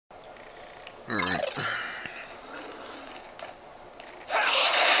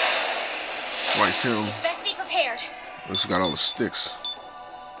That's him. Best be prepared. Looks got all the sticks.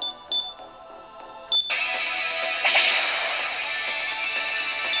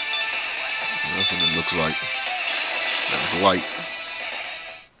 That's what it looks like. That's light.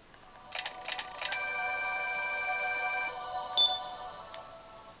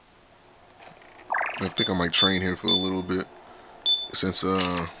 I think I might train here for a little bit, since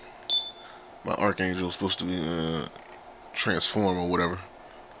my Archangel is supposed to transform or whatever.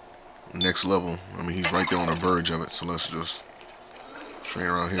 Next level. I mean, he's right there on the verge of it, so let's just train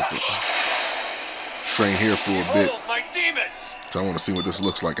around here for a bit. My demons! So I want to see what this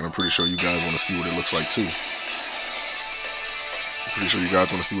looks like, and I'm pretty sure you guys want to see what it looks like too. I'm pretty sure you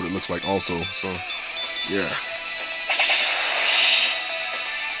guys want to see what it looks like also, so yeah.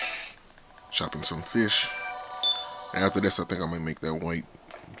 Chopping some fish. And after this, I think I might make that white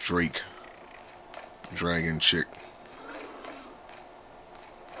Drake dragon chick.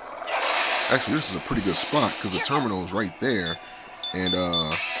 Actually, this is a pretty good spot because the terminal is right there, and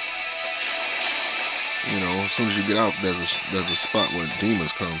you know, as soon as you get out, there's a spot where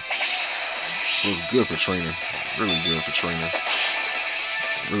demons come. So it's good for training. Really good for training.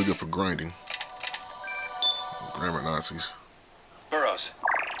 Really good for grinding. Grammar Nazis. Burrows.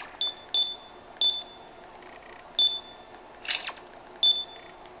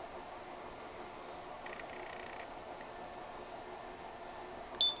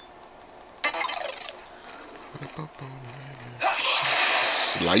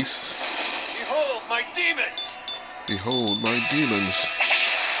 Slice. Behold my demons! Behold my demons.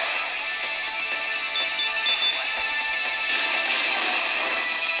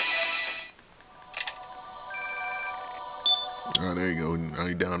 Ah, there you go. Now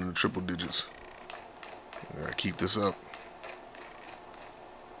you're down in the triple digits. I gotta keep this up.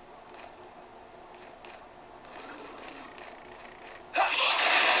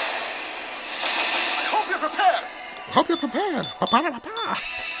 Hope you're prepared. Papada papa.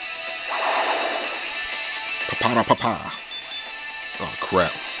 Papada papa. Oh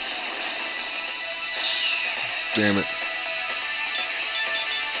crap. Damn it.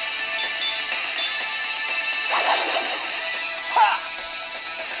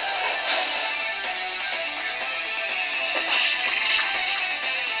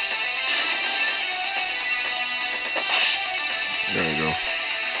 There you go.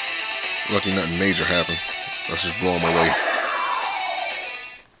 Lucky nothing major happened. Let's just blow them away.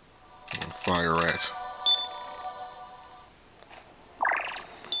 Fire rats.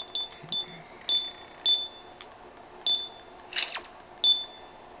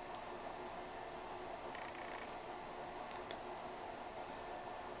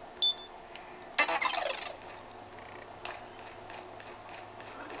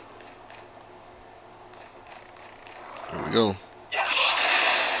 There we go.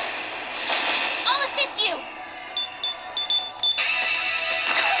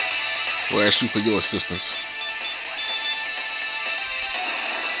 We'll ask you for your assistance.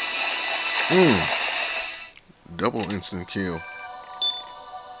 Double instant kill.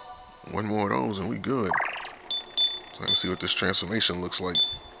 One more of those and we good. So let's see what this transformation looks like.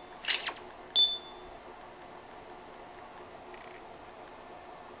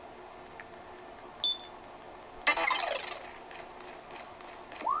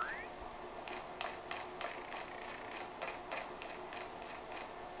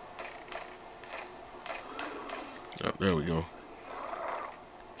 Oh, there we go.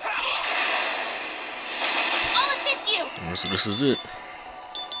 I'll assist you. So this is it.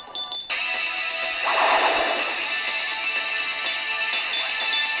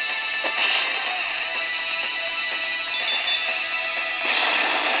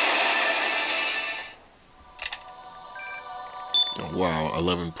 Oh, wow,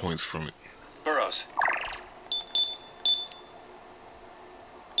 11 points from it. Burrows.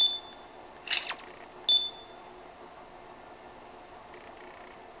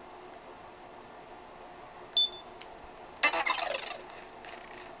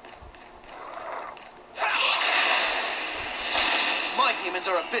 My demons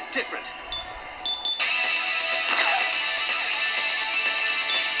are a bit different.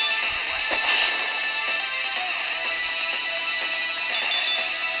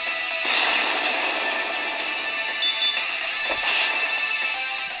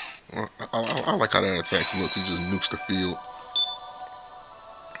 I like how that attacks looks. He just nukes the field.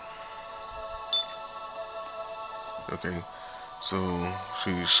 Okay, so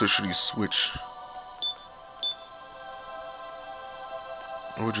should he switch?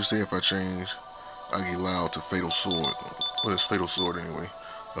 What would you say if I change Agilao to Fatal Sword? What is Fatal Sword anyway?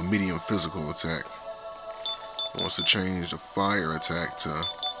 A medium physical attack. He wants to change the fire attack to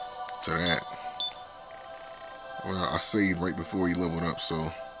that. Well, I saved right before he leveled up,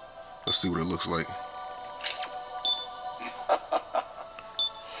 so let's see what it looks like.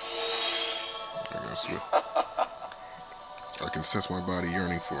 I can sense my body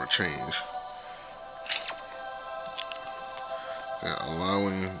yearning for a change. Yeah, allow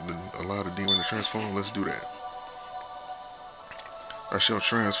the demon to transform. Let's do that. I shall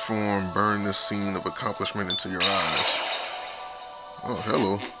transform, burn this scene of accomplishment into your eyes. Oh,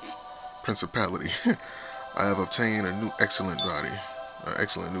 hello, principality. I have obtained a new excellent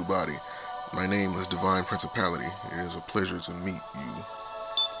new body. My name is Divine Principality. It is a pleasure to meet you.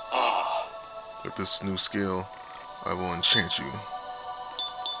 With this new skill, I will enchant you.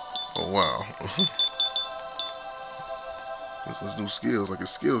 Oh wow. This new skills, like his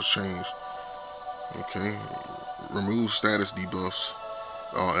skills change. Okay. Remove status debuffs.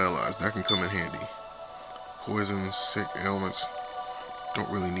 All allies. That can come in handy. Poison, sick, ailments. Don't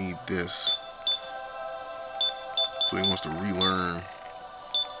really need this. So he wants to relearn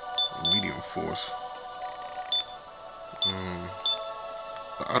medium force.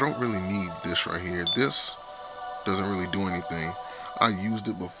 I don't really need this right here. This doesn't really do anything. I used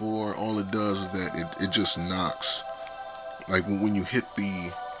it before. All it does is that it just knocks. Like when you hit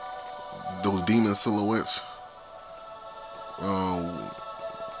those demon silhouettes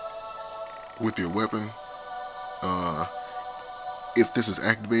with your weapon, if this is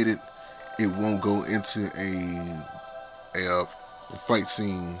activated, it won't go into a fight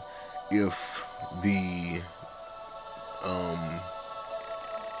scene if the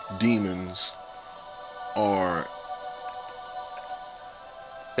demons are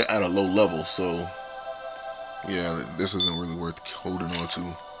at a low level. So yeah, this isn't really worth holding on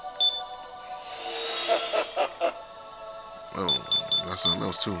to. Oh, that's something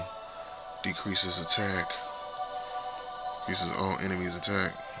else too. Decreases attack. Decreases all enemies'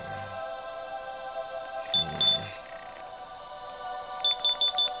 attack.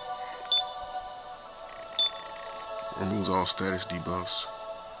 Removes all status debuffs.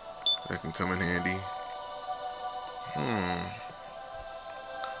 That can come in handy.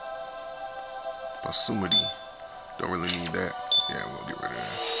 Basumity. Don't really need that. Yeah, we'll get rid of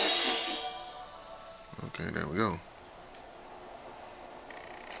that. Okay, there we go.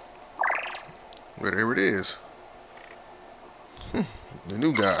 Whatever it is. The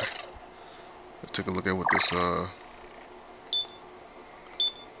new guy. Let's take a look at what this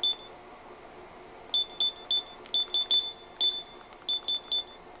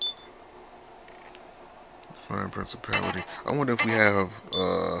Fine Principality. I wonder if we have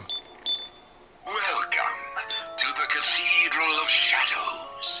Welcome to the Cathedral of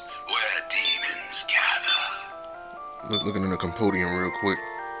Shadows, where demons gather. looking in the compodium real quick.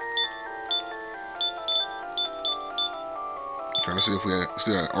 Trying to see if we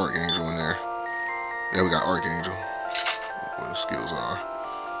still got Archangel in there. Yeah, we got Archangel. What his skills are.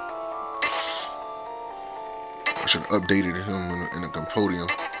 I should have updated him in the compodium.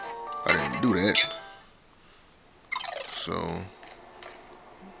 I didn't do that. So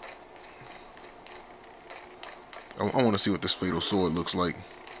I want to see what this Fatal Sword looks like.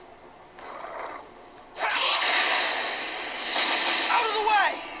 Out of the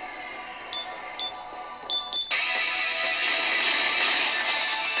way!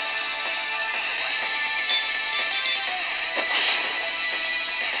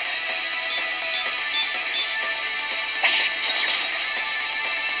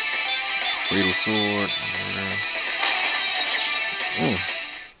 Fatal Sword.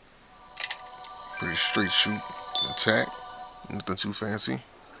 Pretty straight shoot. Attack. Nothing too fancy.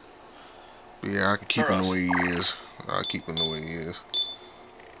 But yeah, I can keep him the way he is. I'll keep him the way he is.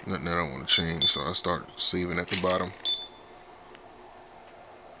 Nothing that I don't want to change, so I start saving at the bottom.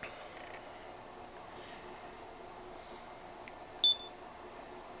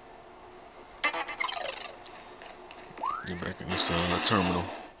 Get back in this terminal.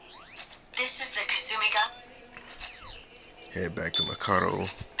 This is the Kasumiga. Head back to Mikado.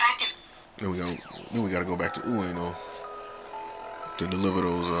 Active. Then we gotta go back to Ueno to deliver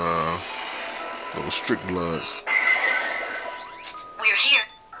those strict bloods. We're here.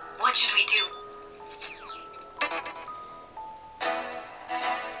 What should we do?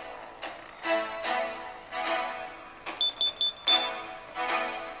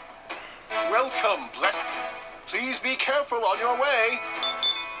 Welcome, please be careful on your way.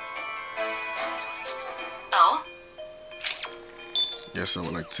 Oh? Yes, I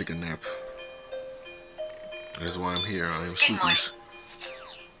would like to take a nap. That is why I'm here. I am Good morning. sleepless.